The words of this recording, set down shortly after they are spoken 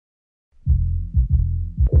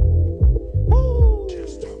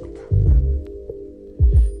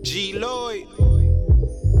G Lloyd,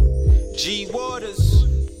 G Waters,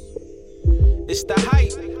 it's the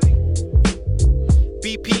hype,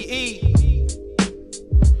 BPE,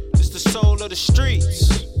 it's the soul of the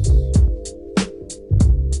streets.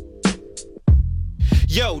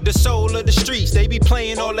 Yo, the soul of the streets, they be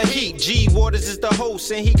playing all the heat. G Waters is the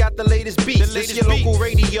host and he got the latest beats. This your local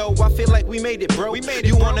radio, I feel like we made it, bro.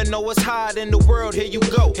 You wanna know what's hot in the world, here you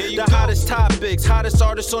go. The hottest topics, hottest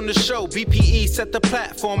artists on the show. BPE set the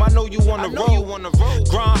platform, I know you wanna roll.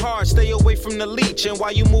 Grind hard, stay away from the leech. And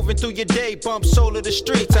while you moving through your day, bump soul of the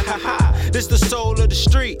streets. Ha ha ha, this the soul of the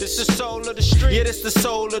street. This the soul of the street. Yeah, this the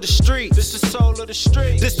soul of the street. This the soul of the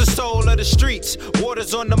street. This the soul of the streets.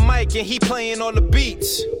 Waters on the mic and he playing all the beats.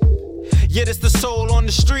 Yeah, this the soul on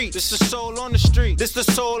the street. This the soul on the street. This the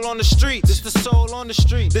soul on the street. This the soul on the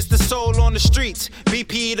street. This the soul on the streets.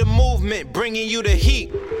 BPE the movement, bringing you the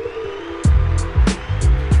heat.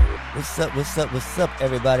 What's up, what's up, what's up,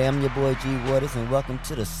 everybody? I'm your boy G Waters, and welcome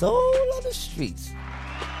to the soul of the streets. You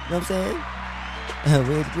know what I'm saying?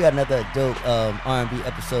 We got another dope R&B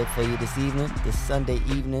episode for you this evening, this Sunday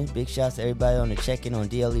evening. Big shouts to everybody on the check-in on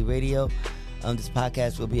DLE Radio. This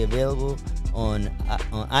podcast will be available on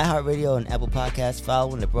iHeartRadio and Apple Podcasts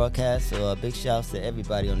following the broadcast. So big shouts to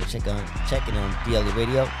everybody on the checking on DLE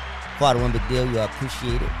Radio. Quite one big deal. You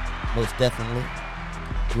appreciate it, most definitely.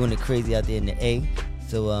 Doing it crazy out there in the A.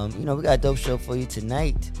 So we got a dope show for you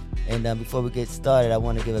tonight. And before we get started, I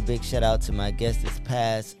want to give a big shout out to my guest this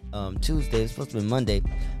past Tuesday. It was supposed to be Monday,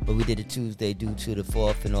 but we did it Tuesday due to the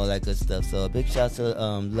 4th and all that good stuff. So a big shout out to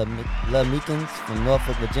Love Meekins from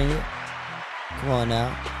Norfolk, Virginia. Come on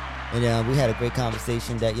now. And we had a great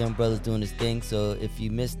conversation. That young brother's doing his thing. So if you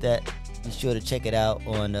missed that, be sure to check it out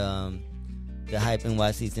on the Hype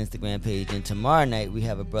NYC's Instagram page. And tomorrow night, we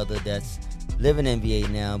have a brother that's living in VA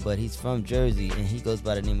now, but he's from Jersey, and he goes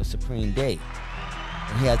by the name of Supreme Day.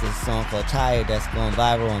 And he has a song called Tired that's going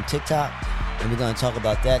viral on TikTok. And we're going to talk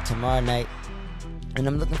about that tomorrow night. And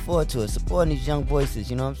I'm looking forward to it. Supporting these young voices,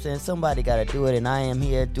 you know what I'm saying? Somebody got to do it, and I am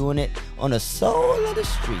here doing it on the soul of the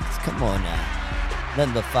streets. Come on now.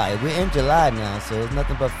 Nothing but fire. We're in July now, so it's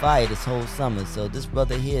nothing but fire this whole summer. So this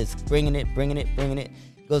brother here is bringing it.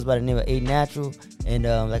 He goes by the name of A Natural, and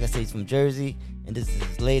like I said, he's from Jersey. And this is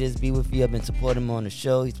his latest. Be With You. I've been supporting him on the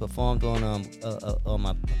show. He's performed on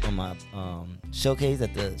my showcase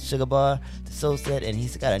at the Sugar Bar, the Soul Set, and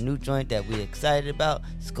he's got a new joint that we're excited about.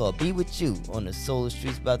 It's called Be With You on the Soul of the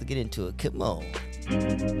Streets. About to get into it. Come on.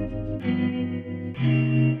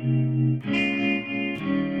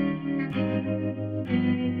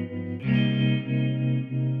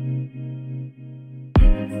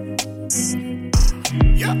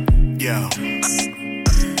 Yo,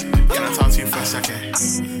 can I talk to you for a second?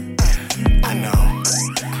 I know.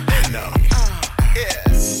 Yeah.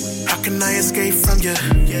 How can I escape from you?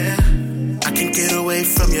 Yeah. I can't get away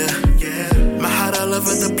from you. Yeah. My heart all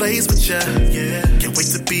over the place with you. Yeah. Can't wait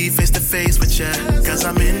to be face to face with you. Cause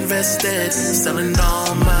I'm invested, selling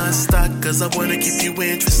all my stock. Cause I wanna keep you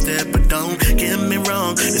interested. But don't get me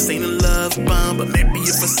wrong, this ain't a love bomb. But maybe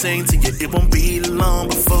if I sing to you, it won't be long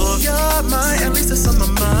before you're mine. At least it's on my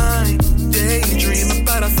mind. Daydream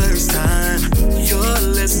about our first time. Your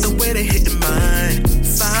lips, the way they hit mine.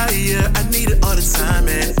 Fire, I need it all the time.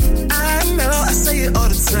 And I know I say it all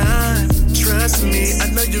the time. Trust me, I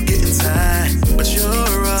know you're getting tired. But you're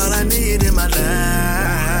all I need in my life.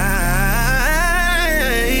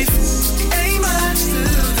 Ain't much to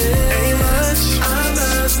this. Ain't much,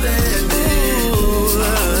 understand it. Ooh,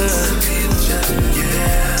 I wanna be with you.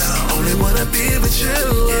 Yeah, I only wanna be with you.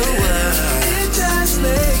 Yeah. It just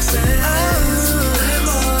makes sense. We're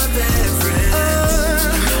more than friends. I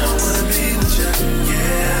wanna be with you.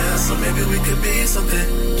 Yeah, so maybe we could be something.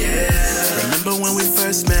 Yeah. Remember when we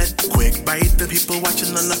first met? Quick bite, the people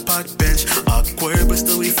watching on the park bench. Awkward, but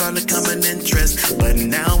still we found a common interest. But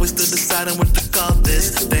now we're still deciding what to call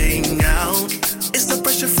this thing out. It's no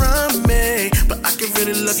pressure from me, but I can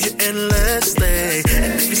really love you endlessly.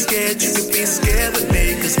 And if you're scared, you can be scared with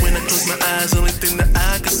me. Cause when I close my eyes, the only thing that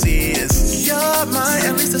I can see is you're mine,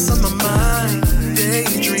 at least it's on my mind.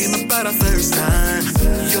 Daydream about our first time.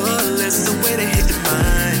 Your lips, the way they hit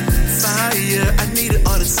mine. Fire, I need it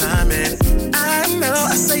all the time. And I know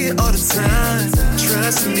I say it all the time.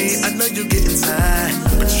 Trust me, I know you're getting tired.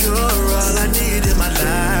 But you're all I need in my life.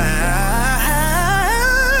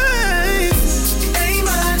 Ain't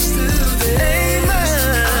much to this. Ain't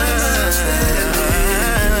much. I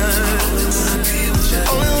only wanna be with you.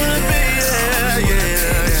 Only wanna be, yeah.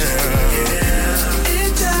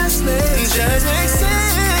 It just makes sense.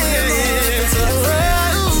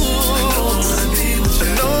 I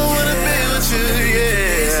know I wanna be with you, yeah.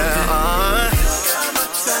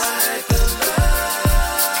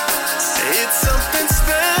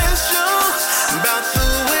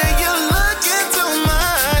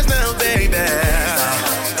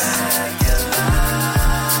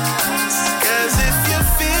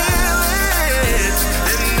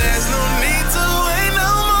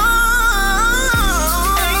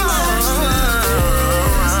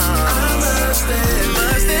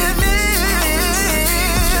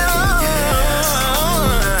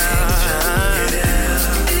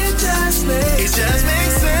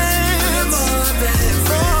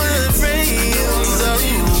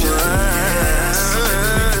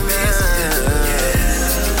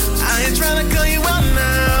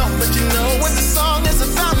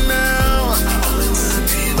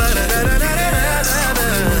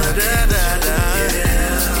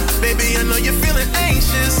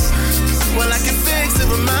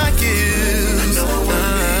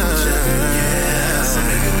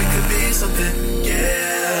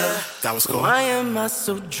 That was cool. Why am I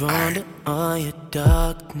so drawn to all your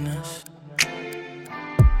darkness?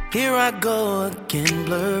 Here I go again,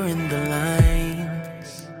 blurring the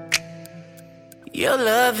lines. Your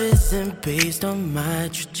love isn't based on my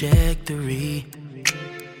trajectory.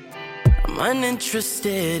 I'm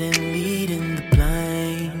uninterested in leading the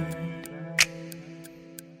blind.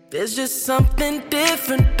 There's just something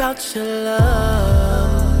different about your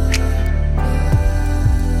love.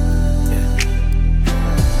 Yeah.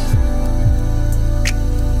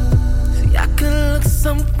 See, I could look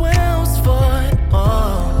somewhere else for it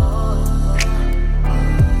all.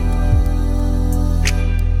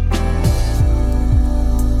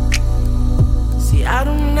 See, I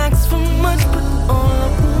don't ask for much, but all I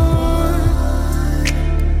want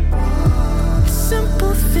is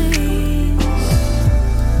simple things.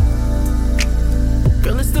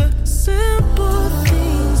 Girl, it's the simple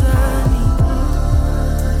things I need.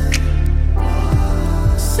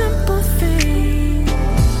 Simple things.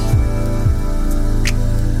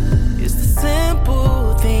 It's the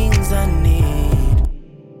simple things I need.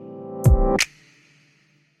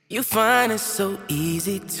 You find it so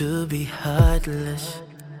easy to be heartless.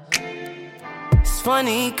 It's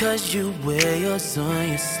funny 'cause you wear yours on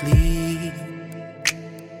your sleeve.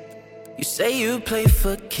 You say you play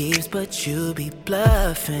for keeps, but you be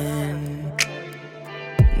bluffing.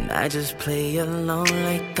 And I just play along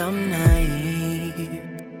like I'm naive.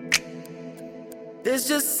 There's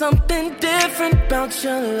just something different about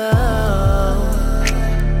your love.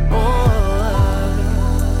 Oh.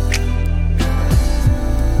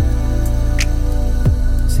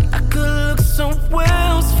 See, I could look somewhere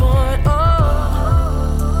else for it all.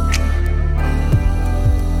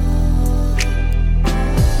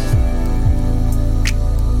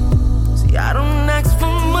 I don't ask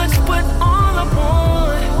for much, but all I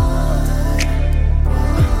want,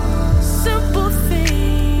 simple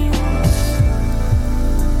things.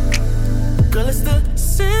 Girl, it's the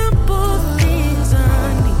simple things I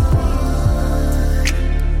need.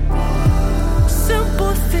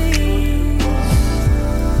 Simple things.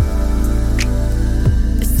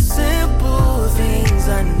 It's the simple things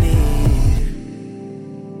I need.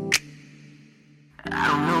 I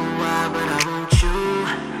don't know why, but I want you.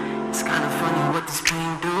 It's kinda funny what this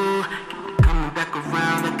pain do. Keep it coming back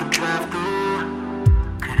around like a drive-through.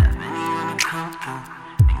 Could have anyone to come through,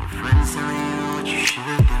 and your friends telling you what you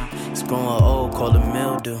should do. It's growing old, call it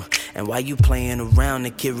mildew. And while you playing around,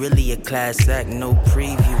 the kid really a class act, no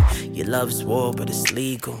preview. Your love's war, but it's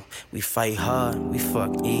legal. We fight hard, we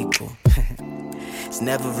fuck equal. It's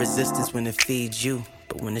never resistance when it feeds you,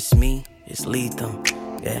 but when it's me, it's lethal.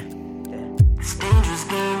 Yeah. This dangerous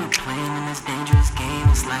game we're playing in this dangerous game.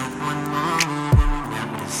 It's like one more move and we're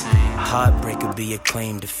never the same. Heartbreak could be a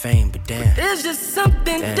claim to fame, but damn, but there's just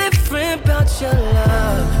something different about your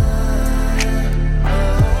love.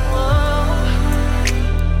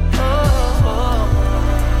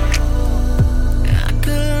 I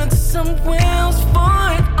could look somewhere else for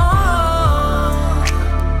it all.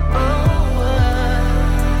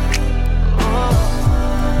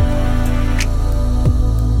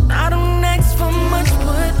 I don't ask for much,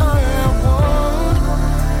 but all I want,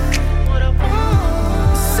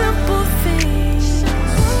 simple things.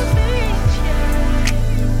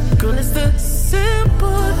 Girl, it's the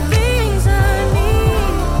simple things I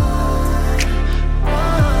need.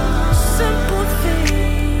 Simple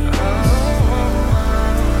things.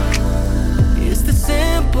 It's the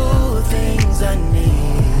simple things I need.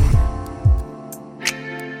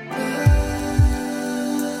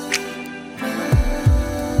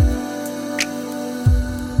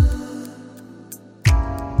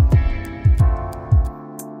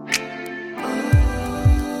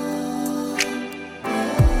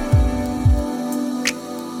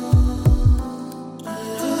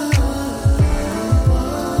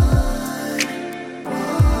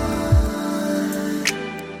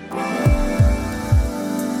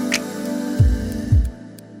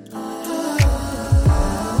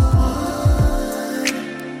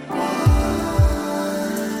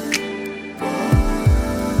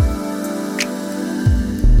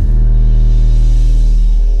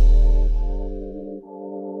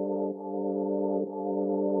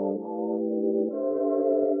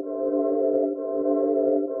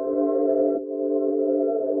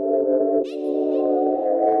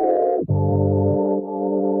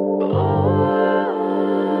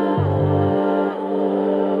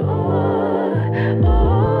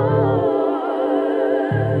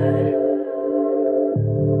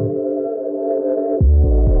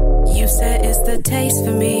 taste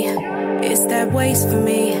for me. It's that waste for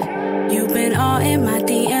me. You've been all in my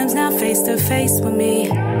DMs, now face to face with me.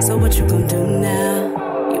 So what you gonna do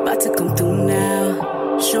now? You about to come through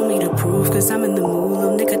now. Show me the proof, cause I'm in the mood,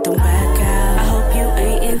 little nigga, don't back out. I hope you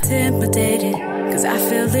ain't intimidated, cause I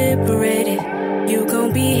feel liberated. You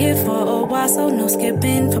gon' be here for a while, so no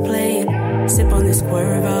skipping for playing. Sip on this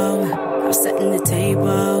Cuervo, I'm setting the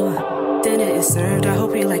table. Dinner is served, I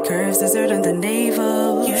hope you like curves, dessert on the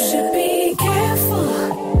navel. You should be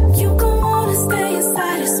careful, you gon' wanna stay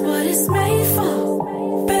inside, it's what it's made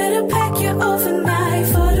for. Better pack your overnight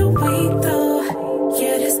for the week though.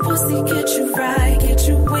 Yeah, this pussy get you right, get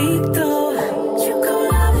you weak though. You gon'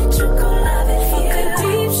 love it, you gon' love it. Fuck a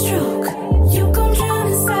deep stroke, you gon' drown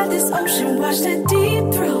inside this ocean, watch that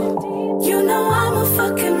deep throat. You know I'm a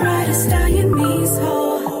fucking rider, stallion knees ho.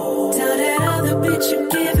 Tell that other bitch you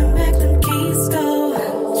giving back them keys though.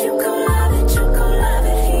 You gon' love it, you gon' love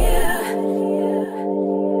it here.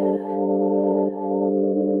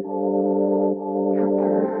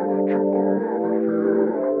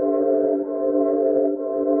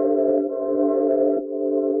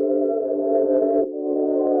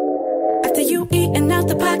 After you eating out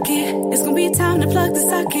the pocket, it's gonna be time to plug the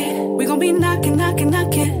socket. We gon' be knocking, knocking,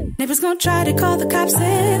 knocking. Neighbors gon' try to call the cops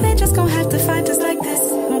and they just gon' have to find us like this.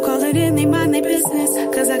 Won't call it in, they mind their business.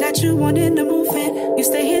 Cause I got you wanting to move in. You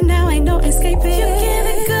stay here now, ain't no escaping. You give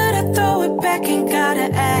it good, I throw it back, ain't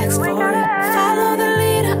gotta ask for it. Follow the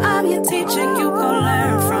leader, I'm your teacher, you gon'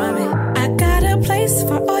 learn from it. I got a place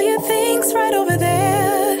for all your things right over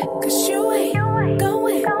there. Cause you ain't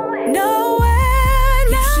going nowhere.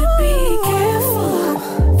 You should be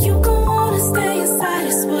careful, you gon' wanna stay inside,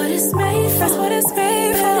 it's what it's made for. That's what it's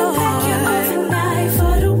made for. Better pack your overnight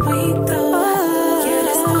for the week though. Yeah,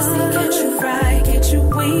 this pussy get you right, get you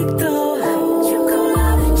weak though. You gon'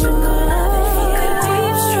 love it, you gon' love it. Fuck a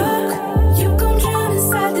deep stroke, you gon' drown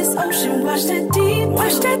inside this ocean. Watch that deep,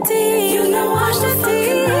 watch that deep. You know watch that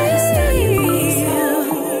deep.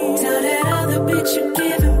 Tell that other bitch you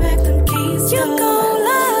giving back them keys. You gon'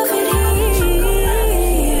 love it here.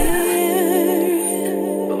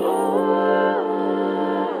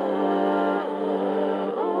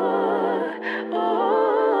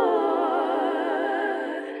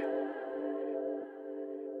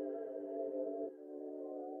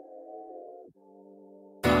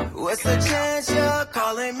 What's the chance you're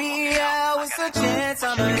calling me out? What's the chance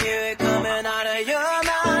I'ma hear it coming out of your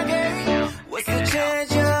mouth? Yeah. What's the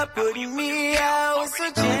chance you're putting me out? What's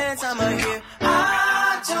the chance I'ma hear?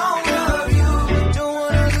 I don't love you, don't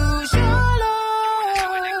wanna lose your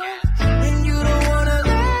love, and you don't wanna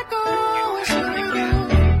let go.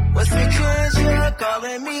 What's the chance you're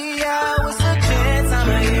calling me out? What's the chance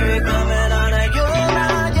I'ma hear it coming out of your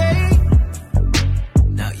mouth? Yeah.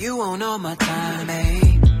 Now you won't know my time, babe.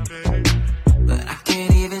 But I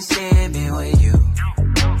can't even stand being with you.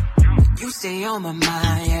 You stay on my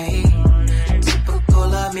mind, yeah.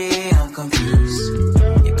 Typical of me, I'm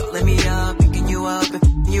confused. You're calling me up, picking you up, and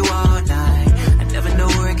picking you all night. I never know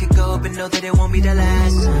where it could go, but know that it won't be the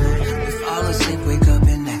last time. We fall asleep, wake up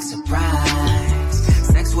and act surprised.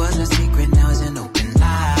 Sex was a secret, now it's an open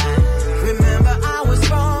lie. Remember I was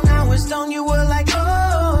wrong, I was stoned, you were like,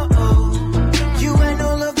 oh, oh. You had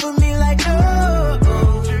no love for me like, oh,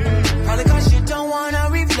 oh. Probably cause you don't wanna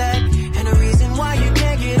reflect, and the reason why you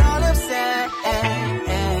can't get all upset.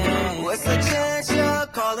 What's the chance you're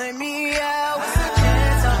calling me out? What's the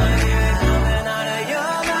chance I'ma hear it coming out of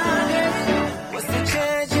your mouth? What's the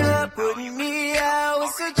chance you're putting me out?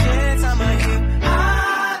 What's the chance I'ma hear? I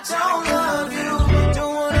don't love you,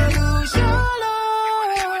 don't wanna lose your love,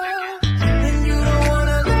 and you don't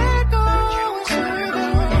wanna let go.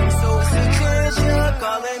 So what's the chance you're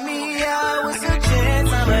calling me out? What's the chance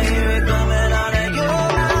I'ma hear it coming out of your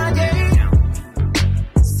mouth?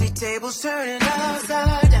 Yeah. See tables turning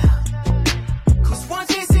upside down. Cause once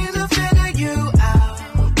they see to figure you out,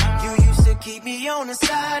 you used to keep me on the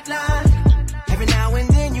sideline. Every now and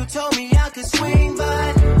then you told me I could swing,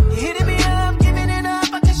 but you hitting me up, giving it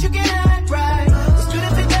up, I guess you get it right. It's good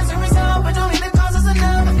if it doesn't resolve, but don't even cause us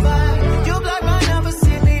another fight. You block my number,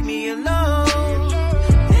 see, leave me alone.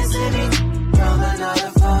 Then send me from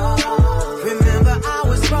another phone. Remember I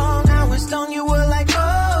was wrong, I was stoned, you were like,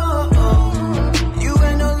 oh, oh. You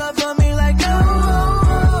had no love for me like, no.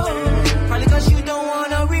 Probably cause you don't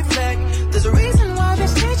wanna reflect. There's a reason why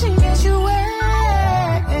this teaching gets you wet.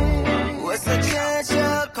 What's the chance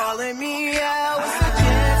you're calling me out? What's the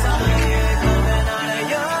chance I'ma hear it coming out of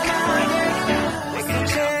your mouth? What's the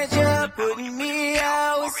chance you're putting me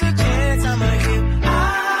out? What's the chance I'ma hear?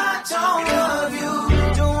 I don't love you,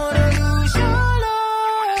 don't wanna lose your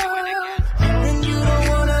love, and you don't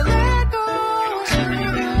wanna let go.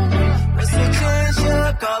 What's the chance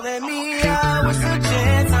you're calling me out? What's the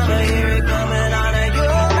chance I'ma hear it coming out of your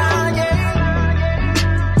mouth?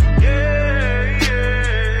 Yeah.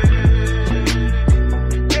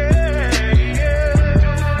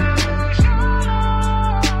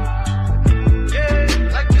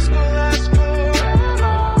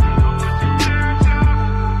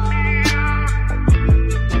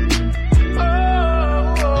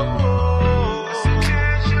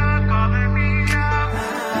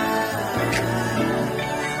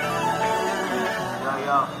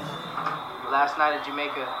 last night in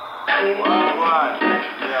Jamaica.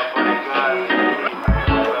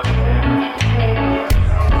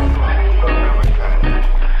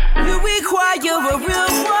 You require a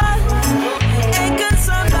real one. Ain't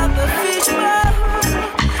concerned about the fish bowl.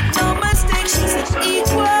 No mistake, she's an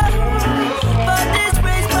equal. But it's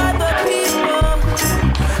raised by the people.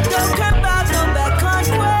 Don't care about no back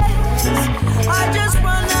conquest. I just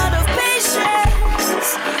run out of patience.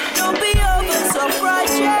 Don't be over so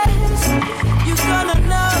righteous. You gonna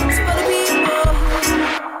know it's for the people.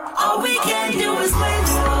 All we can do is wait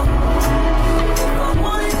for. I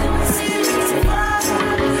wanted them to see me survive.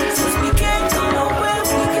 Since we can't go nowhere,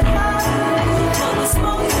 we can hide. All the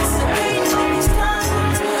smoke is the pain of these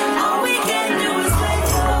times. All we can do is wait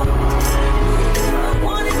for. I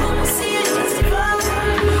wanted them to see me survive.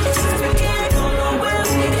 Since we can't go nowhere,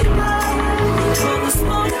 we can hide. All the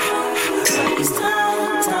smoke of these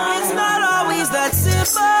times. It's not always that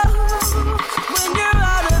simple. When you're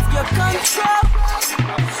out of your control.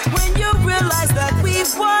 When you realize that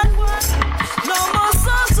we've won. No more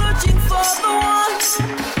soul searching for the one.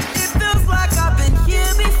 It feels like I've been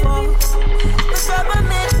here before. The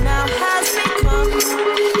government now has become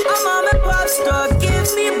a mom and pop store. Give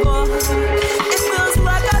me more. It feels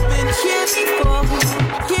like I've been here before.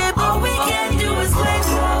 All we can do is wait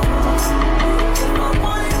for. I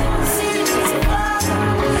wanted to see me survive.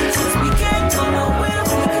 Since we can't go nowhere,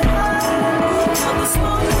 we can hide. All the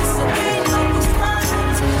smoke is the pain of these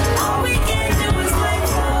times. All we can do is wait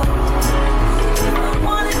for. I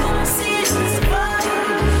wanted them to see me survive.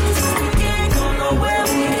 Since we can't go nowhere,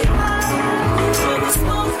 we can hide. All the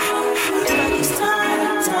smoke of these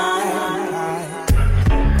times.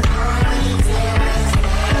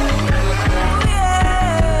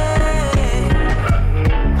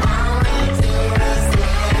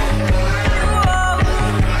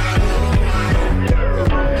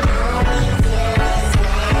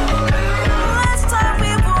 Last time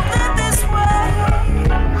we moved in this way.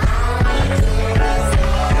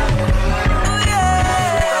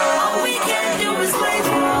 All we can do is wait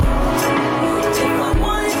for. I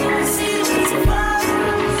wanted you to see me survive.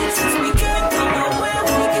 Since we can't go nowhere,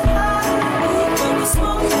 we can hide. All the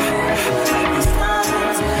smoke of these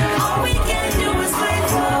times. All we can do is wait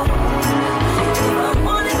for. I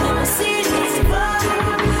wanted them to see me survive.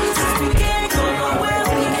 Since we can't go nowhere,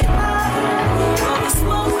 we can hide. All the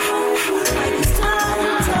smoke of these times.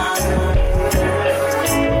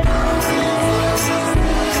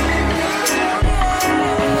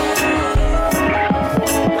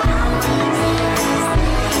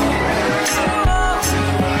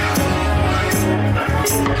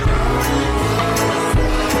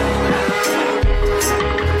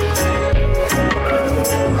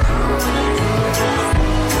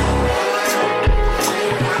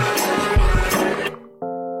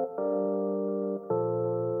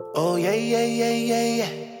 Oh yeah, yeah, yeah, yeah, yeah.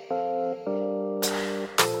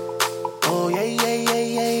 Oh yeah, yeah, yeah,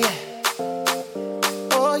 yeah, yeah.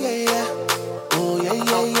 Oh yeah, yeah. Oh yeah,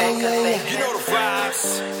 yeah, yeah, yeah, yeah. You know the vibes.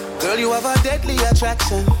 Girl, you have a deadly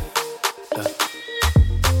attraction.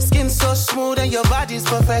 Skin so smooth and your body's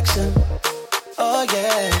perfection. Oh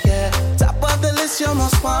yeah, yeah. Top of the list, you're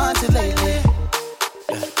most wanted lately.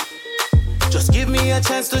 Yeah. Just give me a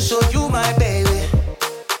chance to show you my baby.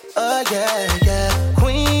 Oh yeah, yeah.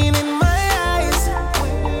 Queen in my eyes.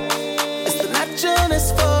 It's the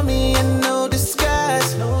naturalness for me and no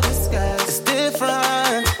disguise. It's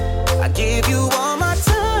different. I give you all my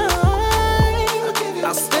time.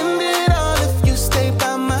 I'll spend it all if you stay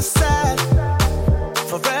by my side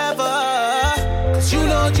forever. 'Cause you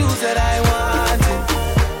know you that I want it.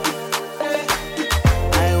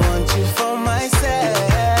 I want you for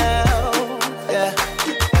myself. Yeah.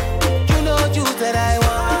 You know you that I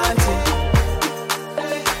want it.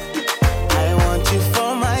 I want you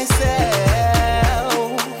for myself.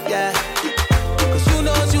 Yeah. 'Cause you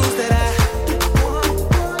know you that I.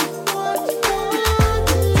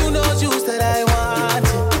 You know you that I want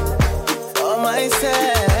it for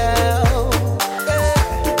myself. Yeah.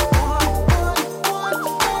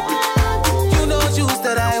 You know you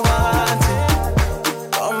that I want it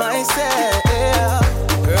for myself.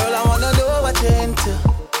 Girl, I wanna know what you're into.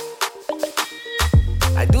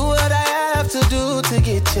 I do what I have to do to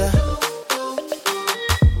get you.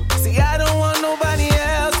 See, I don't want nobody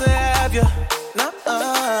else to have you.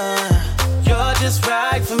 Nuh-uh. You're just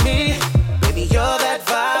right for me. Baby, you're that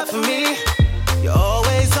vibe for me. You're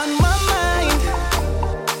always on my mind.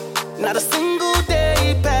 Not a single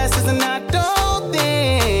day passes and I don't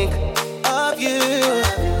think of you.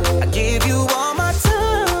 I give you all my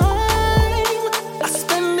time. I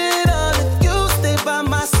spend it all if you stay by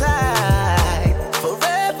my side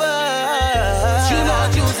forever.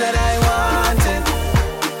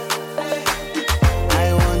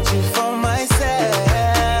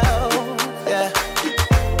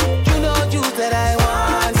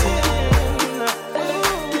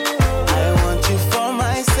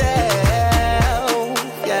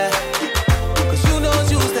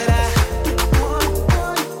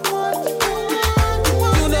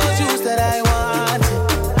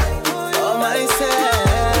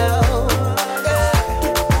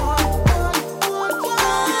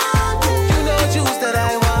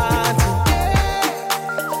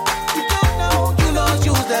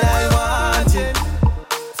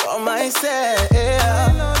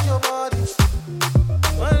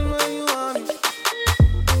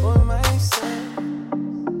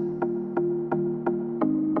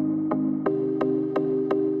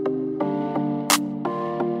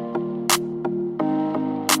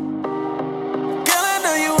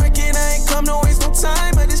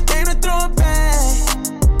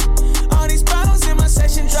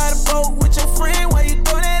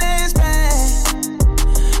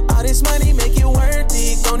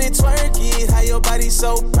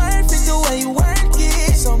 so perfect the way you work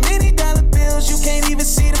it. So many dollar bills, you can't even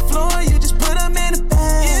see the floor. You just put them in the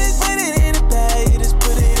bag. You just put it in the bag. You just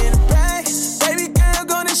put it in the bag. Baby girl,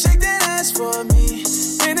 gonna shake that ass for me.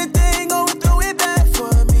 Anything, go throw it back for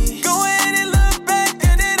me. Go ahead and look back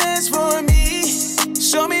at that ass for me.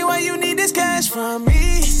 Show me why you need this cash from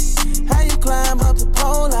me. How you climb up the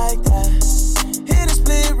pole like that? Hit a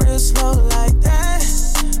split real slow like that.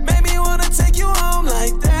 Make me wanna take you home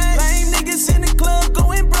like that. Lame niggas in the club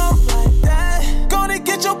going broke like that. Gonna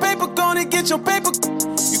get your paper, gonna get your paper.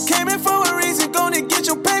 You came in for a reason, gonna get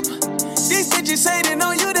your paper. These bitches hating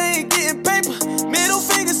on you, they ain't getting paper. Middle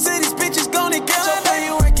fingers to these bitches, gonna get your paper.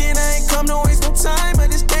 You working, I ain't come to waste no time. I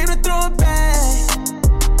just came to throw it back.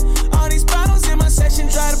 All these bottles in my section,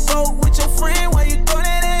 try to vote with your friend while you throw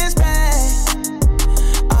that ass back.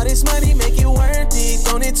 All this money make you worth it,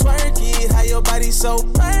 don't it twerk it. How your body so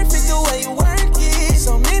perfect the way you work it.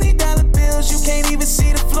 So many dollar bills, you can't even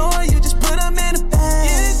see the floor. You just put them in the bag.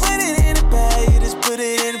 You just put it in the bag. You just put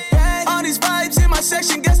it in the bag. All these vibes in my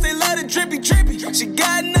section, guess they love the drippy drippy. She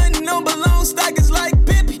got nothing on balloon stockings like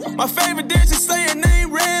Pippi. My favorite dancer say her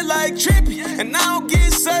name red like Trippy. And I don't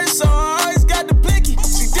get searched, so I always got the blicky.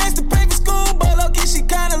 She danced to paper school, but low-key she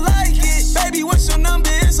kinda like it. Baby, what's your number?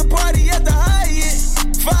 It's a party at the Hyatt.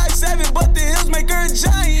 5'7", but the hills make her a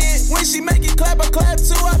giant. When she make it clap, I clap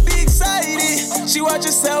too, I be excited. She watch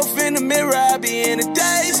herself in the mirror, I be in the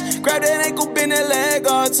daze. Grab that ankle, bend that leg,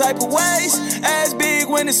 all type of ways. Ass big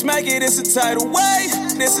when it smack it, it's a tidal wave.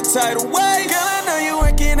 It's a tidal wave. Girl, I know you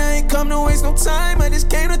working, I ain't come to waste no time. I just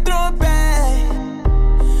came to throw it back.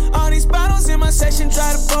 All these bottles in my section,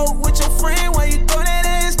 try to vote with your friend while you throw that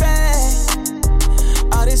ass back.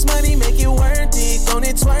 All this money make you worth it, don't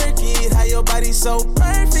it twerk it. How your body so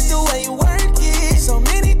perfect the way you work it. So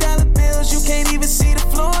many dollar bills, you can't even see the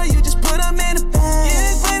floor. You just put them in the bag. You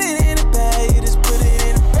just put it in the bag. You just put it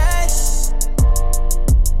in the bag.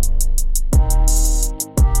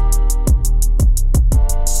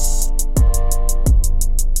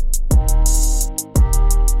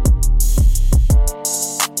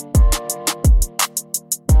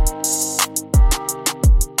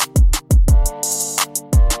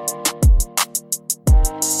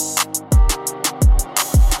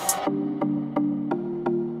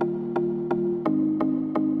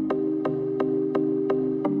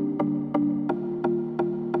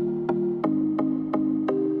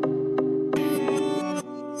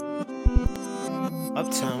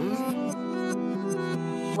 Uptown.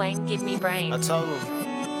 Wayne, give me brain. I told him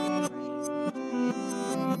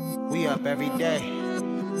we up every day.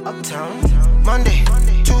 Uptown. Monday,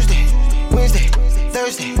 Tuesday, Wednesday,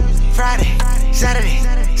 Thursday, Friday, Saturday,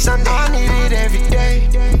 Sunday. I need it every day.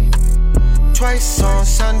 Twice on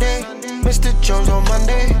Sunday, Mr. Jones on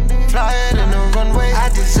Monday. Fly it in the runway, I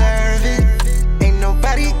deserve it. Ain't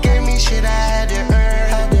nobody gave me shit I had to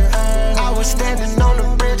earn. I was standing on the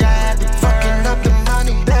bridge, I had to fucking up the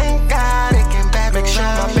money. Thank God it came back. Make sure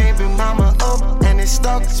my baby mama up and it's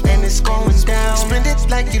stuck and it's going down. Spend it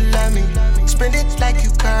like you love me, spend it like you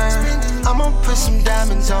care. I'ma put some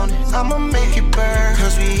diamonds on it, I'ma make it burn.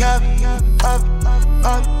 Cause we up, up,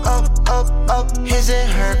 up, up, up, up. His and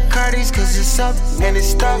her Cardi's cause it's up and it's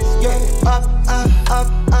stuck. Yeah, up, up, up,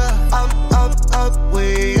 up, up, up, up.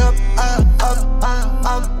 Way up, up, up, up,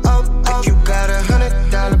 up, up. If you got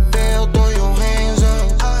 $100 bill, throw your hands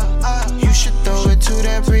up. You should throw it to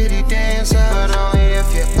that pretty dancer, but only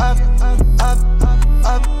if you're up, up,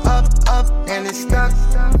 up, up, up, and it's stuck,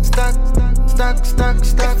 stuck, stuck, stuck,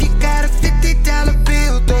 stuck. If you got a $50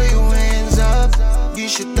 bill, throw your hands up. You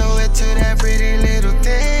should throw it to that pretty little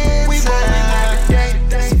dancer. We ballin' every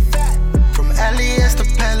day, from LES to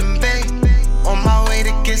Pelham Bay. On my way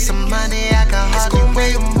to get some money, I can hardly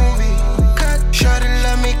wait a movie. Shorty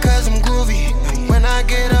love me cause I'm groovy. When I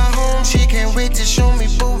get her home, she can't wait to show me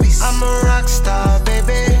boobies. I'm a rock star,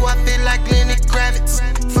 baby. Ooh, I feel like Lenny Kravitz.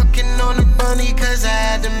 Fucking on the bunny cause I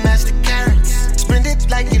had to match the carrots. Spend it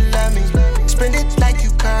like you love me, spend it like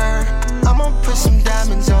you care. I'ma put some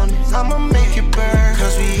diamonds on it, I'ma make it burn.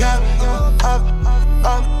 Cause we up, up, up,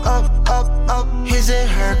 up, up, up. His and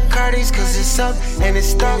her Cardi's cause it's up and it's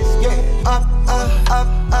stuck. Yeah, up, up, up,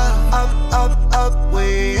 up, up, up, up.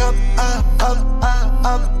 Way up, up, up, up,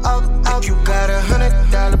 up, up, up. If you got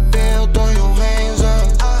 $100 bill, throw your hands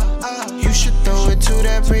up. You should throw it to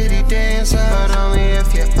that pretty dancer, but only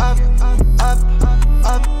if you're up, up,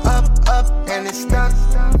 up, up, up, and it's stuck,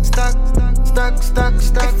 stuck, stuck, stuck,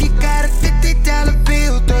 stuck. If you got a $50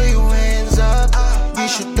 bill, throw your hands up. You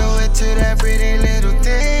should throw it to that pretty little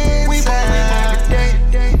dancer. We ballin'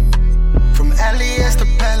 every day, from LES to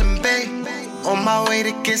Pelham Bay. On my way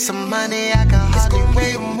to get some money, I can hardly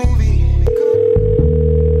wait a movie.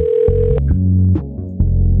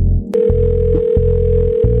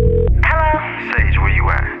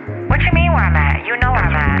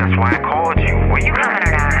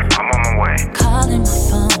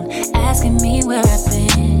 asking me where I've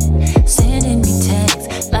been, sending me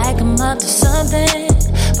texts like I'm up to something.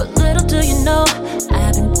 But little do you know,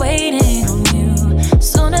 I've been waiting on you.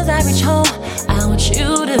 Soon as I reach home, I want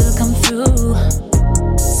you to come through,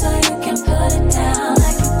 so you can put it down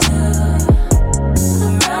like you do.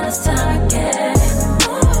 Around this time I get in the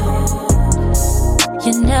mood.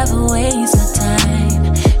 You never waste my time.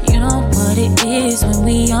 You know what it is when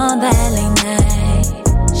we on that late night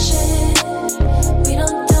shit. We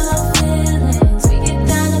don't do no feelings. We get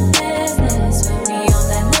down to business when we on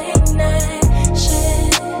that late night shit.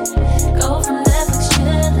 Go from Netflix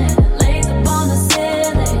chillin', lays up on the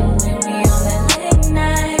ceiling when we on that late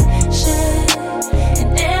night shit. And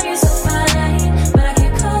damn, you so fine, but I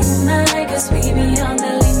can't call you mine, 'cause we be on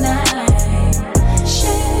the late night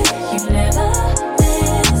shit. You never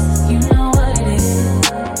miss, you know what it is.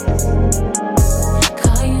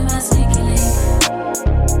 Call you my sneaky link.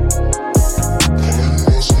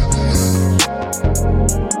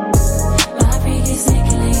 My freaky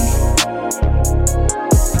sneaky link.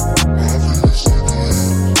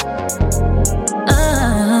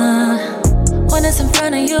 When it's in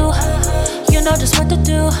front of you, you know just what to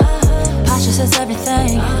do. Posture says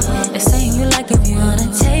everything. They're saying you like the view. Wanna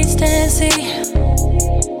taste and see.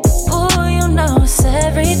 Ooh, you know it's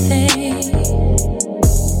everything.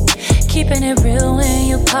 Keeping it real when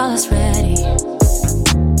you call us ready.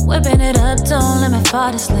 Whipping it up, don't let my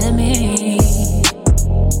father slip me.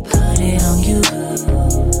 Put it on you.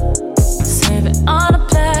 Serve it on a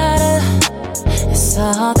platter. It's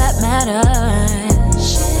all that matters.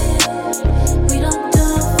 Shit, we don't do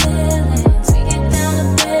no feelings. We get down to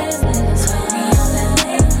business. We on that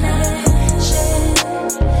late night shit.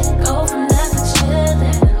 Go from Netflix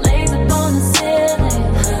chillin', lays up on the ceiling.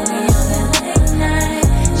 We on that late night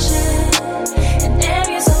shit. And damn,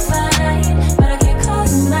 you're so fine, but I can't call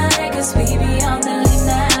you mine, 'cause we be on the late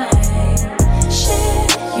night shit.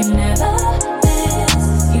 You never miss,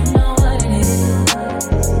 you know what it is.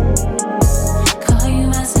 Call you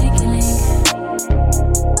my sneaky link.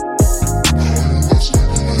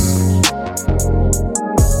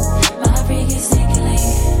 My freaky sneaky link.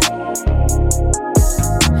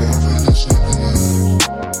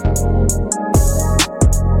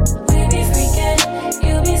 We be freaking,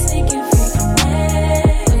 you be sneaking, freaking me.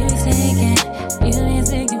 We be sneaking, you be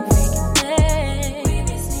sneaking, freaking me. We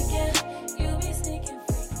be sneaking, you be sneaking,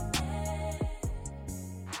 freaking me.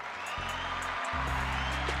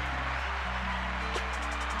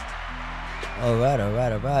 All right.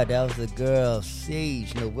 That was the girl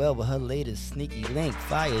Sage Noel with her latest Sneaky Link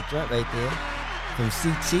fire joint right there from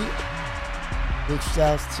CT. Big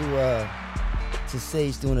shouts to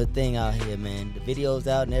Sage doing her thing out here, man. The video's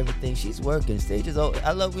out and everything. She's working. Sage is all,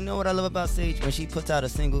 you know what I love about Sage? When she puts out a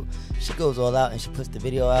single, she goes all out and she puts the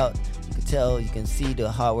video out. You can tell, you can see the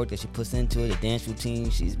hard work that she puts into it, the dance routine.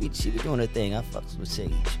 She be doing her thing. I fucks with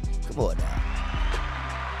Sage. Come on now.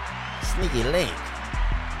 Sneaky Link.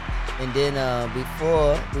 And then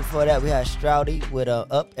before that, we had Stroudy with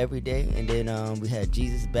Up Every Day. And then we had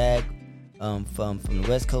Jesus Bag from the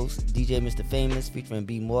West Coast. DJ Mr. Famous featuring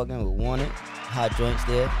B. Morgan with Wanted. Hot joints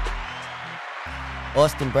there.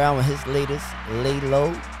 Austin Brown with his latest, Lay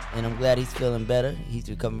Low. And I'm glad he's feeling better. He's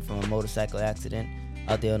recovering from a motorcycle accident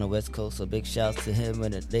out there on the West Coast. So big shouts to him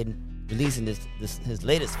and releasing his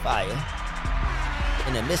latest fire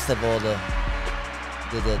in the midst of all the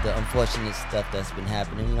unfortunate stuff that's been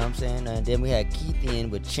happening, you know what I'm saying? And then we had Keithian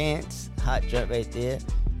with Chance, hot joint right there,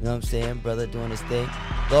 you know what I'm saying? Brother doing his thing.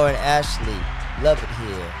 Lauren Ashley, Love It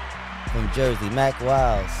Here, from Jersey. Mac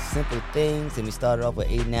Wild, Simple Things, and we started off with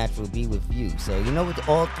A Natural, Be With You. So you know what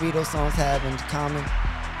all three of those songs have in common?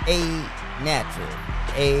 A Natural,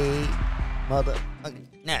 A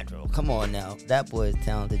motherfucking Natural. Come on now, that boy is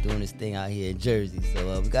talented doing his thing out here in Jersey.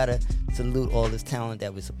 So we gotta salute all this talent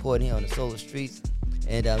that we're supporting here on the Solar Streets.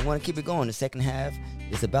 And I want to keep it going. The second half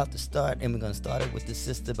is about to start, and we're going to start it with this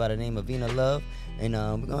sister by the name of Vina Love. And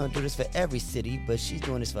we're going to do this for every city, but she's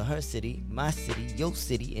doing this for her city, my city, your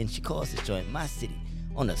city, and she calls this joint My City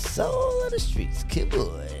on the Soul of the Streets. Kid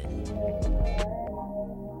boy.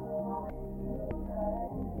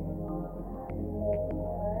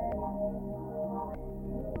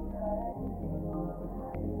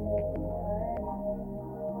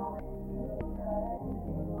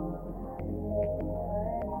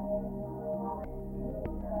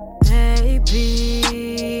 Baby,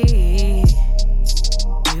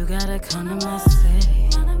 you gotta come to my city.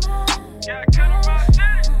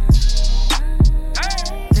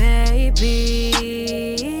 Baby,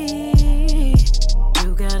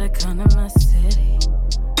 you gotta come to my city.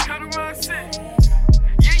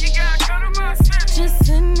 Just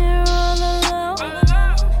sitting there all alone,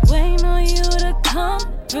 waiting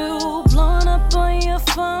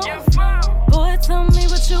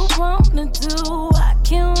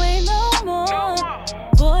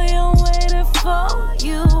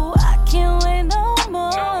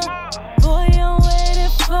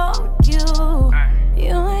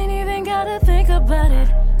gotta think about it.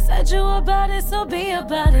 Said you about it, so be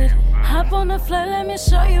about it. Hop on the flight, let me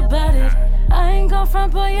show you about it. I ain't gon'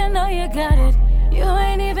 front, boy, you know you got it. You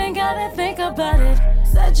ain't even gotta think about it.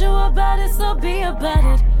 Said you about it, so be about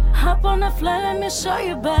it. Hop on the flight, let me show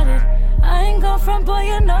you about it. I ain't gon' front, boy,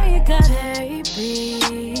 you know you got it. Baby,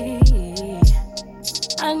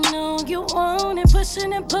 I know you want it.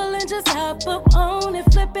 Pushing and pulling, just hop up on it.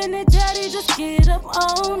 Flipping it, daddy, just get up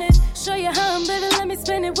on it. Show you how I'm living, let me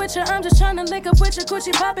spin it with you. I'm just tryna lick up with you.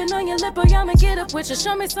 Coochie popping on your lip, boy, I'ma get up with you.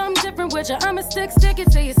 Show me something different with you. I'ma stick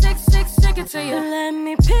it to you. Stick it to you. Let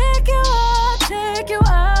me pick you up, take you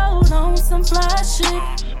out on some fly shit.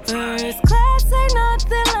 First class ain't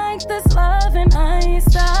nothing like this love, and I ain't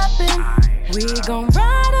stopping. We gon'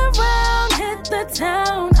 ride around, hit the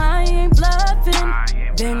town, I ain't bluffing.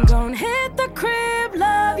 Then gon' hit the crib,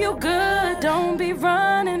 love you good, don't be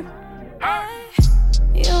running.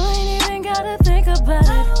 You ain't even gotta think about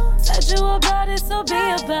it. Said you about it, so be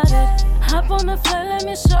about it. Hop on the flight, let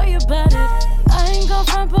me show you about it. I ain't gon'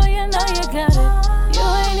 front, boy, you know you got it. You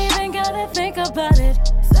ain't even gotta think about it.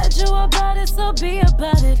 Said you about it, so be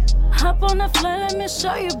about it. Hop on the flight, let me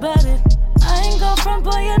show you about it. I ain't gon' front,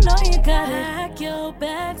 boy, you know you got it. Pack your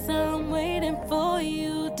bags, I'm waiting for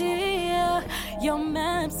you, dear. Your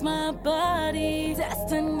map's my body,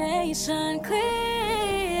 destination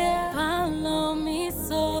clear. Follow me,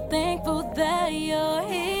 so thankful that you're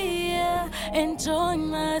here. Enjoy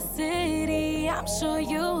my city, I'm sure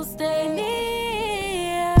you'll stay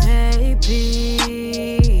near. Baby,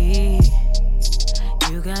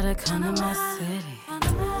 you gotta come to my city.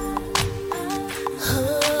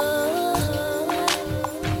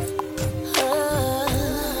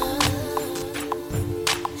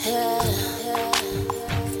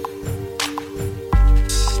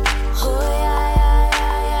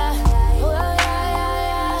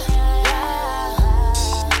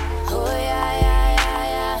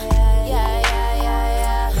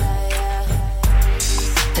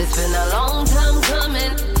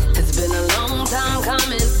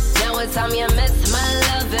 Time you miss my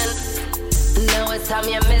loving. Now it's time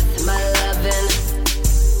you miss my loving.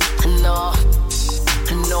 No,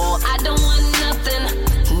 I don't want nothing.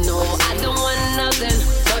 No, I don't want nothing.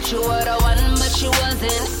 Thought you were the one, but you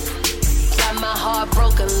wasn't. Got my heart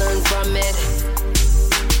broken, learn from it.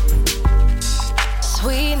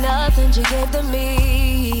 Sweet nothing you gave to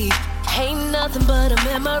me ain't nothing but a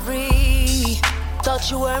memory.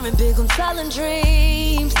 Thought you weren't big on selling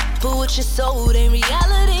dreams, but what you sold ain't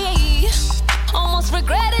reality. Almost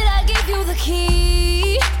regretted I gave you the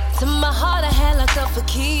key to my heart I had locked up for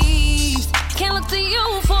keys. Can't look to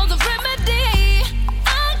you for the remedy.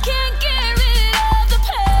 I can't get rid of the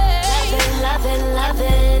pain.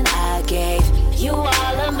 Loving, I gave you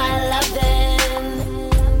all of my loving.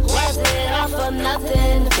 Was it all for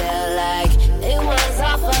nothing? Felt like it was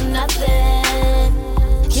all for nothing.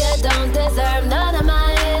 You don't deserve none of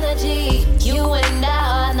my energy. You and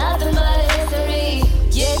I are nothing but history.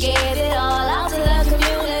 You gave it all out to the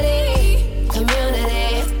community.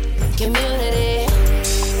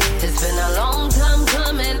 It's been a long time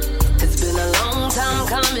coming. It's been a long time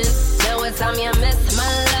coming. Now it's time you miss my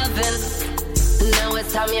loving. Now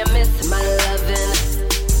it's time you miss my loving.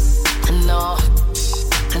 No,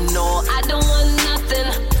 I don't want nothing.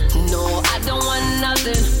 No, I don't want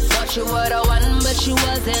nothing. Thought you were the one, but you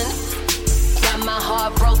wasn't. Got my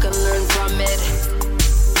heart broken, learn from it.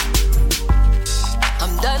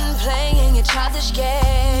 I'm done playing your childish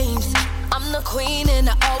games. I'm the queen and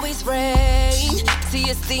I always reign. See,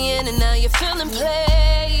 it's the end and now you're feeling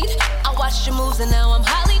played. I watched your moves and now I'm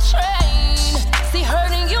highly trained. See,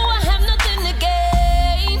 hurting you, I have nothing to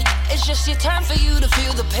gain. It's just your time for you to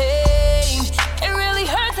feel the pain. It really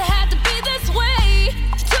hurts to have to be this way.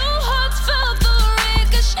 Two hearts felt the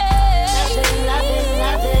ricochet.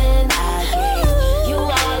 Loving, I gave you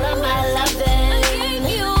all of my loving.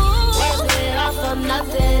 Was it all for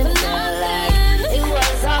nothing? Felt like it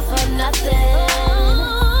was all for nothing.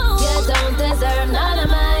 You don't deserve none of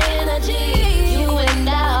my energy. You and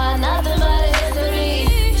I are nothing but history.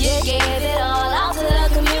 You gave it all out to the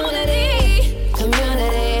community.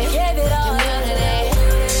 Gave it all.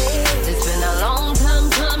 It's been a long time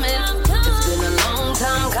coming. It's been a long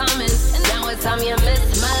time coming. Now it's time you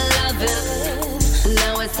miss my loving.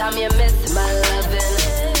 Now it's time you miss my loving.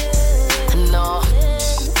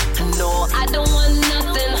 No, I don't want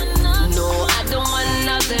nothing. No, I don't want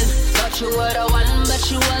nothing. Thought you were the one, but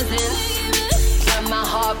you wasn't. Got my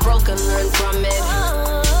heart broken, learn from it.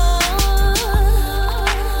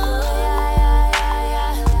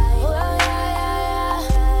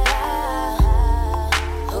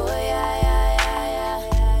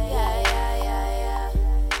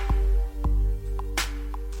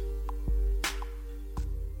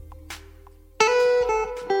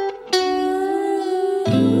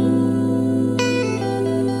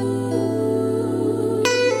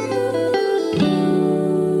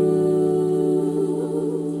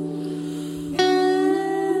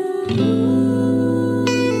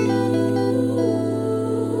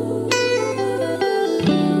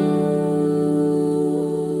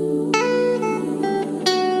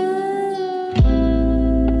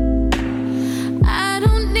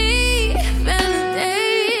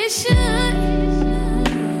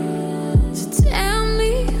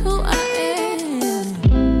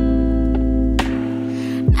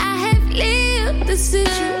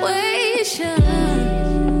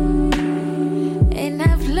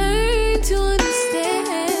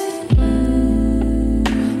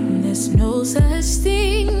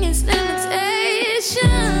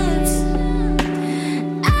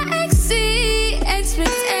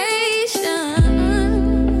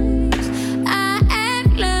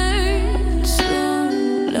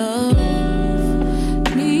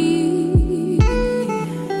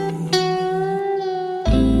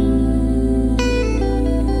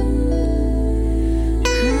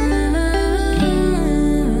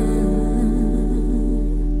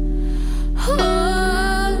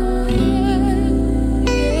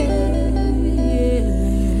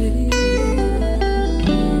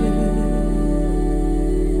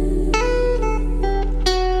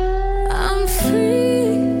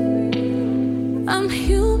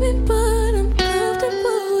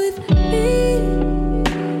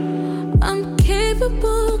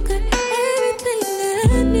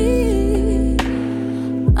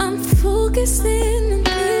 focusing on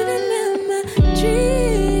living out my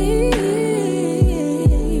dreams.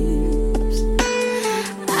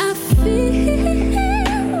 I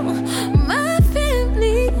feel my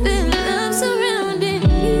family, their love surrounding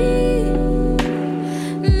me.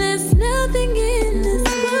 And there's nothing in this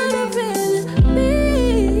world I'd rather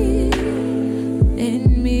be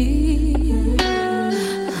in me.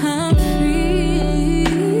 I'm free.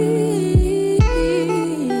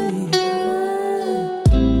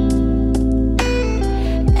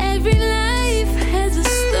 Every life has a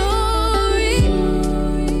story.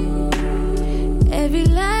 Every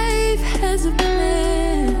life has a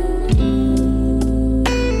plan.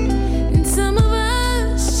 And some of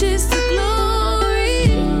us chase the glory.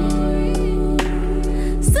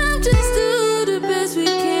 Some just do the best we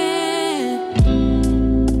can.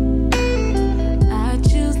 I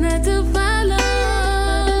choose not to follow.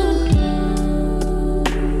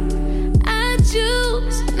 I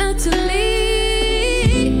choose not to lead.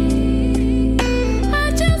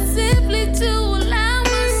 I just simply to allow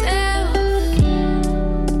myself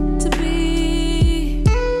to be.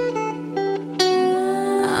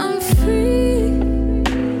 I'm free.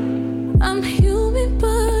 I'm human,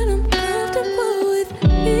 but I'm comfortable with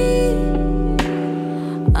me.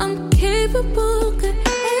 I'm capable, got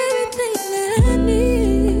everything that I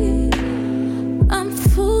need. I'm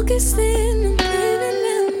focusing on living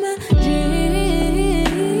out my dream.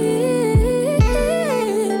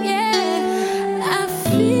 Yeah, I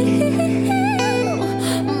feel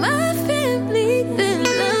my family, their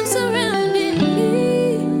love surrounding me.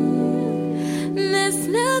 And there's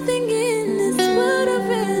nothing in this world I'd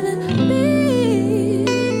rather be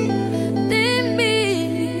than me.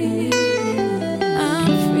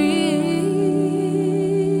 I'm free.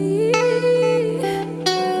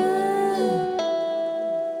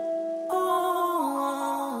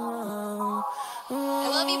 I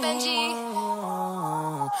love you, Benji.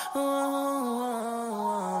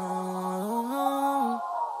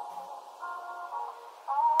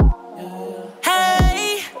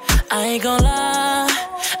 Hey, I ain't gon' lie,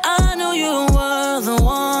 I knew you were the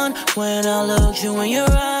one when I looked you in your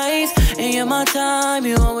eyes. And you're my time,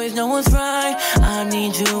 you always know what's right. I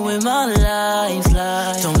need you in my life.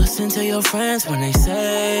 Don't listen to your friends when they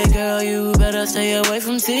say, girl, you better stay away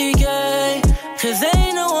from TK. Cause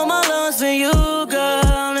they know all my love's for you,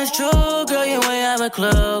 girl. It's true, girl, you ain't have a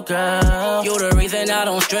clue, girl. You're the reason I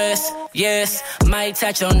don't stress, yes. Might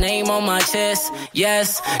touch your name on my chest,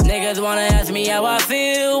 yes. Niggas wanna ask me how I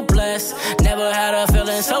feel, blessed. Never had a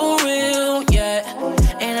feeling so real, yeah.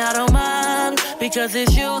 And I don't mind, because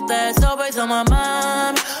it's you that's always on my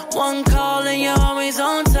mind. One call and you're always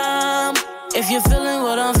on time. If you're feeling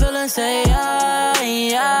what I'm feeling, say aye.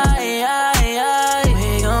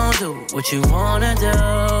 We gon' do what you wanna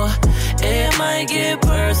do. It might get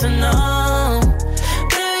personal.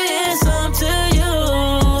 Baby, it's up to you.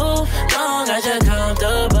 Long as you're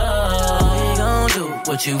comfortable. We gon' do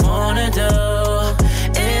what you wanna do.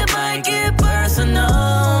 It might get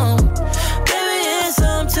personal. Baby, it's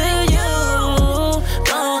up to you.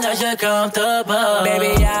 Long as you're comfortable.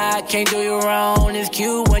 Baby, I can't do you wrong. It's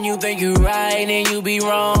cute when you think you right and you be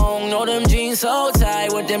wrong. Know them jeans so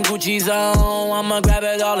tight with them Gucci's on. I'ma grab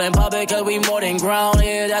it all in public cause we more than grown.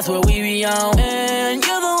 Yeah, that's what we be on. And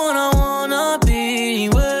you're the one I wanna be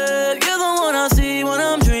with. You're the one I see when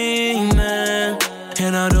I'm dreaming.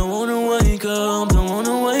 And I don't wanna wake up, don't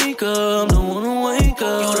wanna wake up, don't wanna wake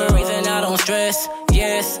up. You're the reason I don't stress,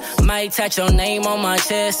 yes. Might touch your name on my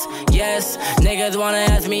chest, yes. Niggas wanna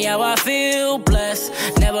ask me how I feel, blessed.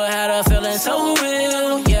 Never had a feeling so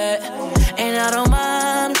real, yeah. And I don't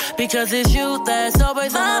mind, because it's you that's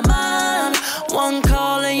always on my mind. One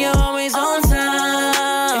call and you're always on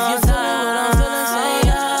time. If you're feeling what I'm feeling, say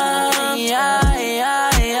aye.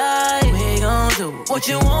 We gon' do what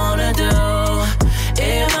you wanna do.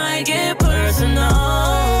 It might get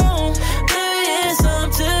personal. Baby, it's up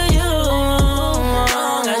to you.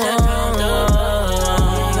 Long as you're comfortable.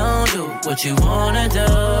 We gon' do what you wanna do.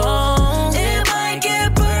 It might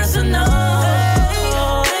get personal.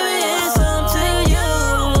 Baby, it's up to you.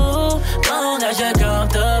 Long as you're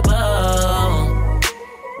comfortable.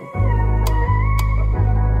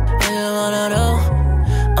 What you wanna do?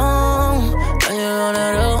 What you wanna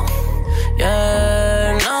do?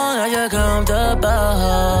 Yeah, long as you're comfortable.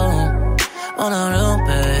 Wanna do,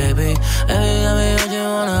 baby. Baby, tell me what you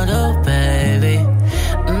wanna do, baby.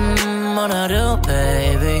 Wanna do,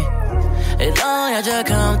 baby. As long as you're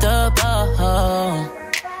comfortable.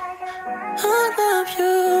 I love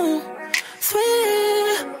you,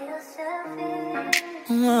 sweet.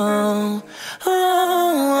 Oh, oh,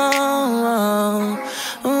 oh,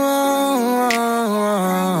 oh,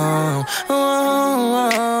 oh,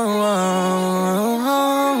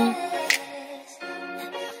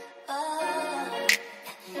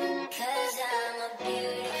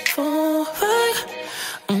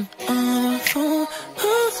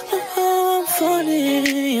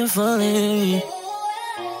 falling, falling.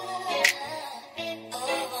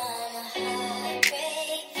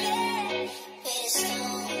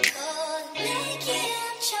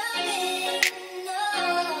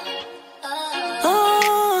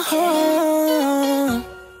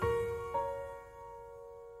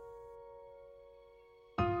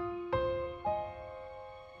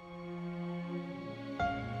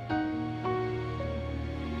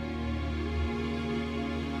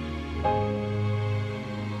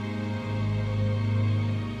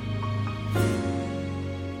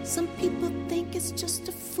 Some people think it's just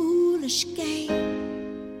a foolish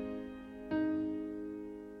game,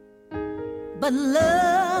 but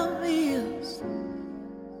love is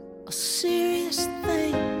a serious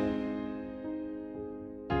thing.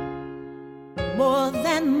 More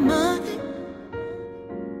than money,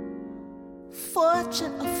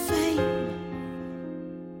 fortune, or fame.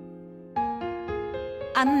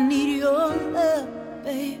 I need your love,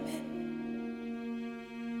 baby,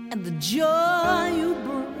 and the joy you bring.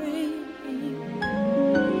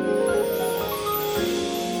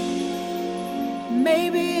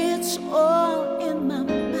 Maybe it's all in my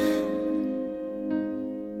mind,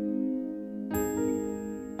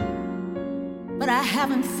 but I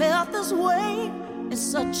haven't felt this way in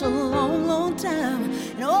such a long, long time.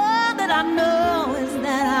 And all that I know is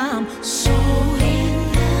that I'm so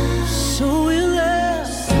in love, so in love,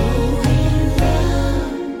 so in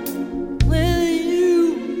love with you,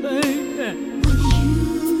 baby. With you,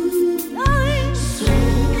 I'm so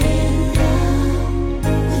in love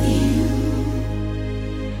with you.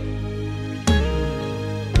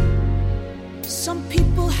 Some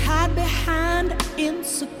people hide behind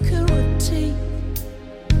insecurity.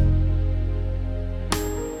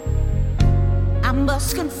 I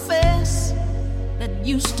must confess that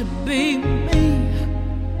used to be me.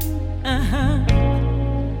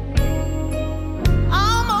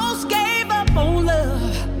 Almost gave up on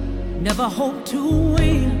love, never hoped to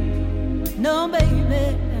win. No,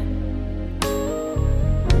 baby.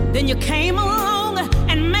 Then you came along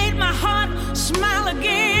and made my heart smile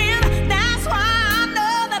again. That's why I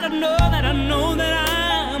know that I know that I know that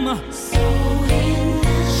I'm so in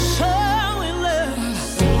love, so in love,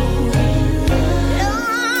 so in love.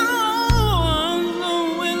 I'm so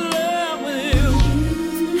in love with you.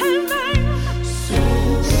 Hey, baby,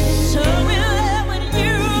 so in love with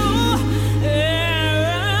you. Yeah.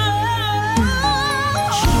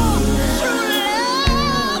 True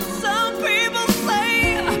love. Some people say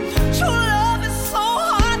true love is so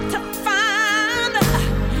hard to find,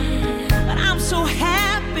 but I'm so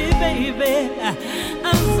happy, baby.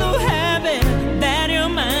 I'm so happy that you're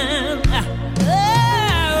mine.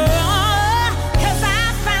 Cause I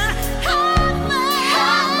found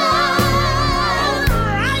heaven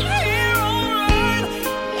right here on earth.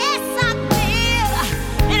 Yes, I did.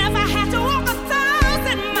 And if I had to walk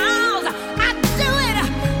 1,000 miles, I'd do it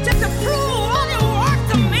just to prove all your work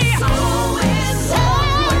to me. So in love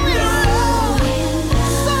with you.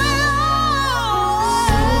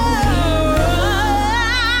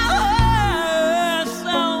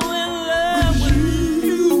 So in love with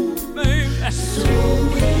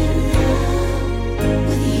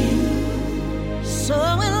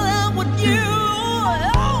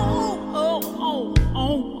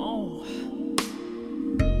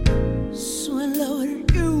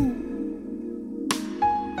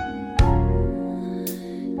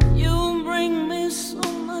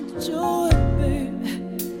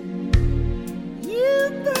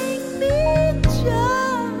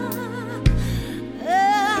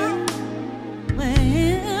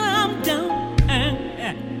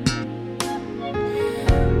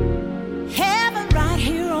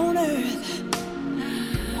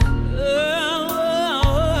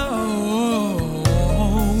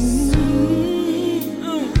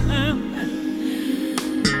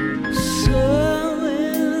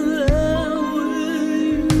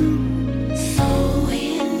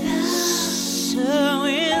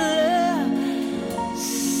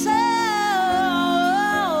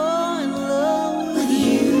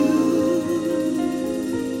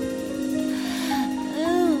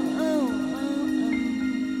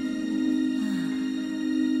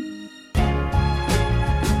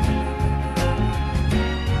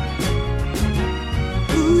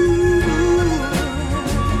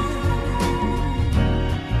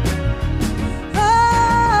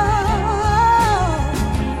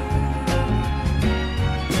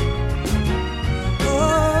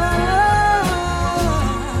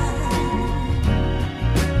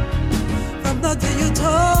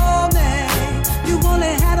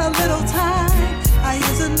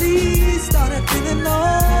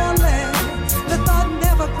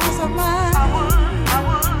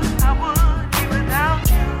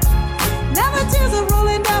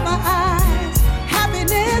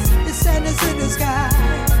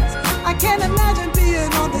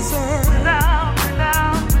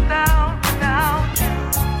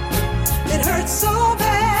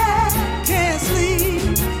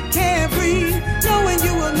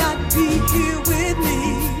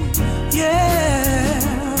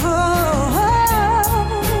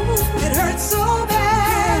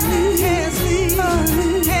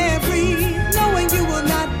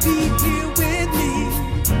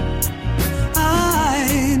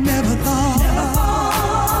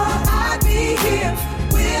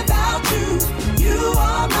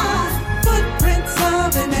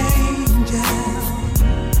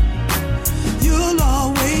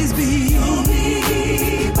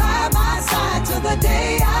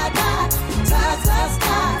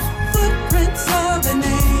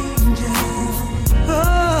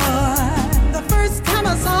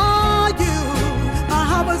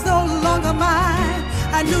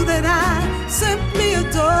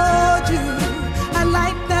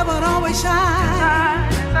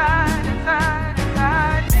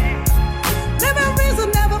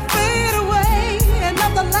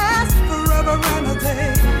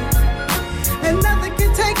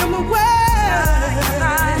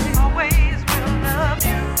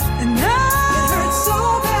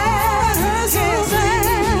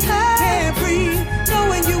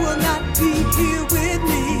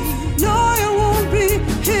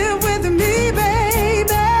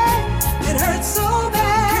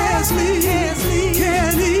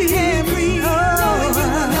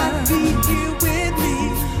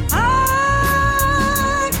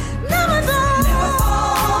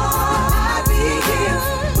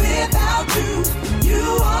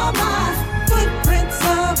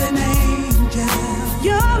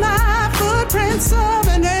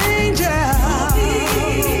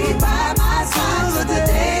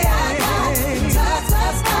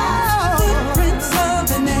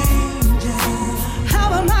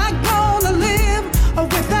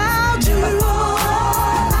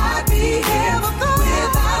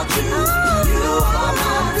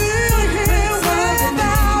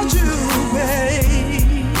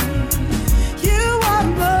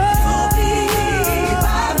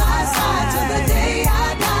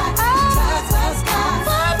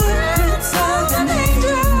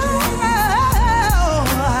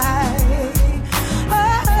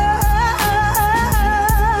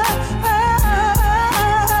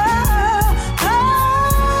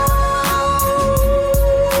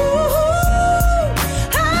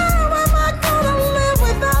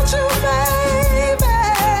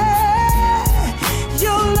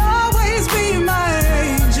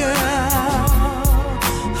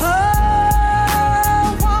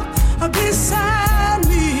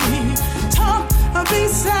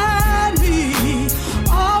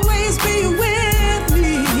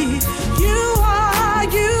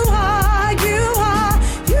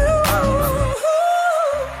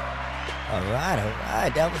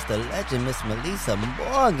legend, Miss Melissa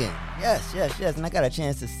Morgan. Yes. And I got a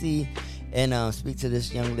chance to see and speak to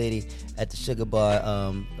this young lady at the Sugar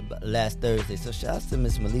Bar last Thursday. So shouts to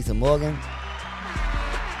Miss Melissa Morgan.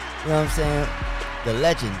 You know what I'm saying? The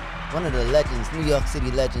legend, one of the legends, New York City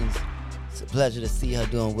legends. It's a pleasure to see her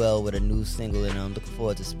doing well with a new single, and I'm looking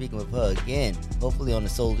forward to speaking with her again, hopefully on the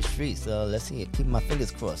Soul of the Streets. So let's see it. Keep my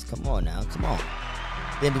fingers crossed. Come on now, come on.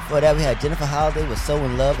 Then before that, we had Jennifer Holiday with So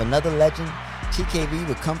In Love, another legend. TKV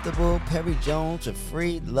with Comfortable. Perry Jones with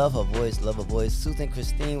Free. Love her voice. Susan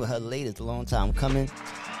Christine with her latest Long Time Coming.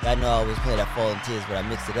 I know I always play that Falling Tears, but I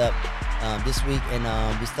mixed it up this week. And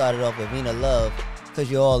we started off with Vina Love, Cause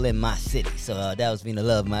You're All In My City. So that was Vina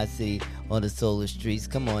Love, My City on the Solar Streets.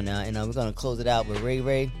 Come on now. And we're going to close it out with Ray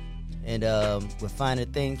Ray and with Finer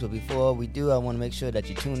Things. But before we do, I want to make sure that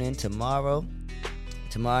you tune in tomorrow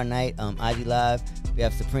night, IG Live. We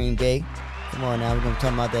have Supreme Day. Come on now, we're going to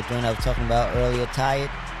talk about that joint I was talking about earlier, Tired.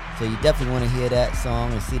 So you definitely want to hear that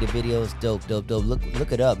song and see the video. It's dope.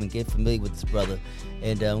 Look it up and get familiar with this brother.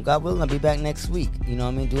 And God willing, I'll be back next week. You know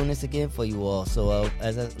what I mean? Doing this again for you all. So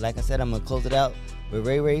like I said, I'm going to close it out with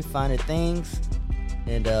Ray Ray, Finer Things.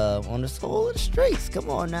 And on the Soul of the Streets. Come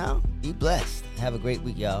on now. Be blessed. Have a great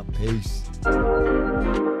week, y'all. Peace.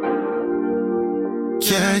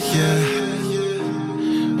 Yeah.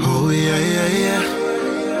 Oh, yeah.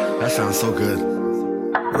 That sounds so good.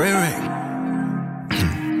 Ray Ray.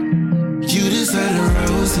 You deserve the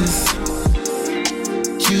roses.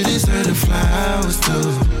 You deserve the flowers too.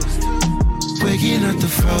 Waking up the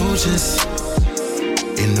Folgers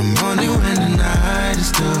in the morning when the night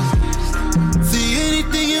is through. See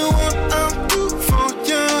anything you want, I'll do for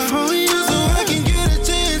you. So I can get a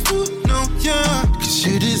chance to know you. Cause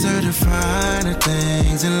you deserve the finer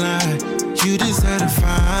things in life. You deserve the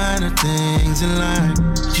finer things in life.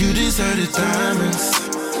 You deserve the diamonds.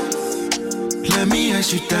 Let me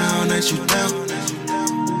ice you down.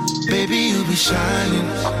 Baby, you be shining.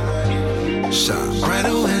 Shine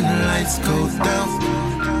brighter when the lights go down.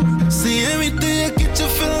 See everything I get you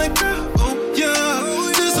feel like that. Oh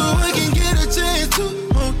yeah. Just so I can get a chance to.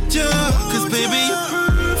 Oh yeah. Cause baby, you're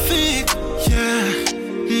perfect. Yeah.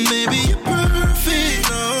 Baby, you're perfect.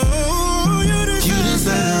 Oh, you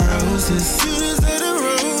deserve the roses.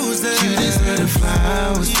 You deserve the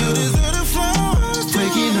flowers too.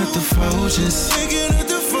 Waking up the Folgers in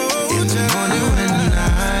the morning when the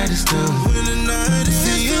night is through.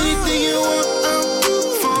 See anything you want, I'll do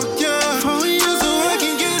for you. So I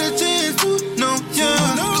can get a chance to know you.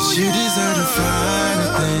 Cause you deserve the finer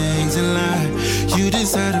things in life. You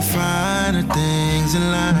deserve the finer things in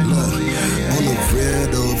life. On the real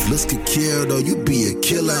though, if looks could kill though, you be a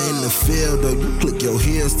killer in the field though. You click your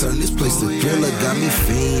heels, turn this place to thriller. Got me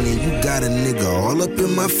fiending, you got a nigga all up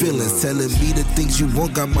in my feelings, telling me the things you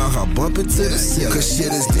want, got my heart bumping to the ceiling. Cause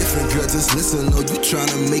shit is different, girl, just listen. No, you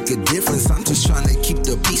tryna make a difference. I'm just tryna keep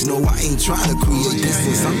the peace. No, I ain't tryna create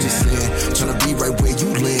distance. I'm just saying, tryna be right where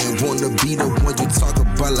you land. Wanna be the one you talk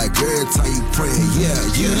about like every time you praying. Yeah,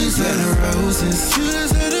 you deserve the roses. You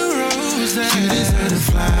deserve the roses. You deserve the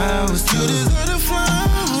flowers. You deserve the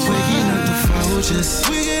flowers. Waking up the Folgers.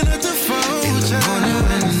 In the morning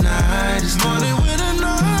when the night is through.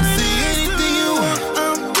 See anything you want,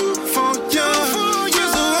 I'll do for you.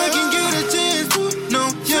 So I can get a chance to know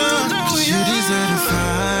you. Cause you deserve the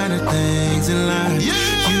finer things in life.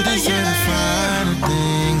 You deserve the finer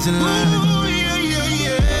things in life.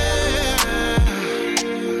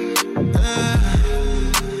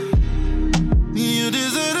 You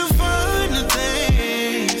deserve the finer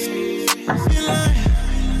things in life.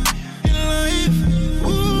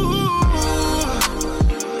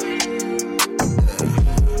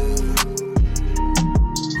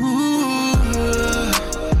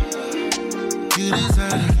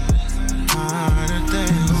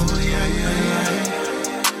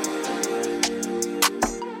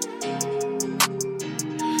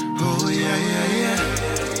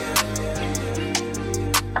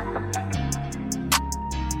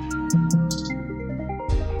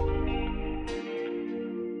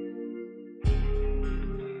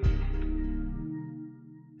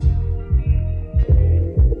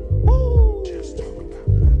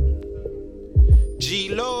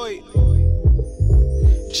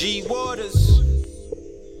 G Waters,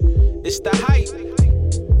 it's the hype.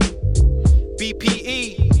 BPE,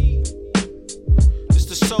 it's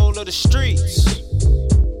the soul of the streets.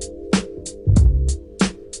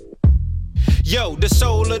 Yo, the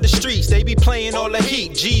soul of the streets, they be playing all the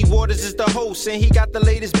heat. G Waters is the host and he got the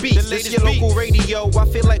latest beats. This your local radio, I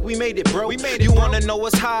feel like we made it, bro. You wanna know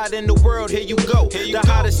what's hot in the world, here you go. The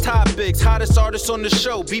hottest topics, hottest artists on the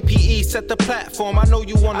show. BPE set the platform, I know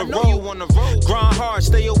you wanna roll. Grind hard,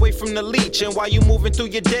 stay away from the leech. And while you moving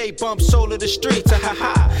through your day, bump soul of the streets.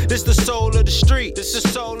 This the soul of the street. This the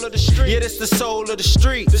soul of the street. Yeah, this the soul of the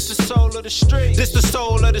street. This the soul of the street. This the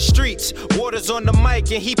soul of the streets. Waters on the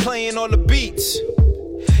mic and he playing all the beats.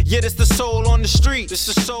 Yeah, this the soul on the street. This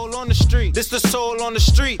the soul on the street. This the soul on the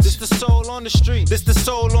street. This the soul on the street. This the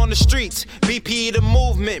soul on the streets. BP the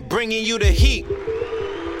movement, bringing you the heat.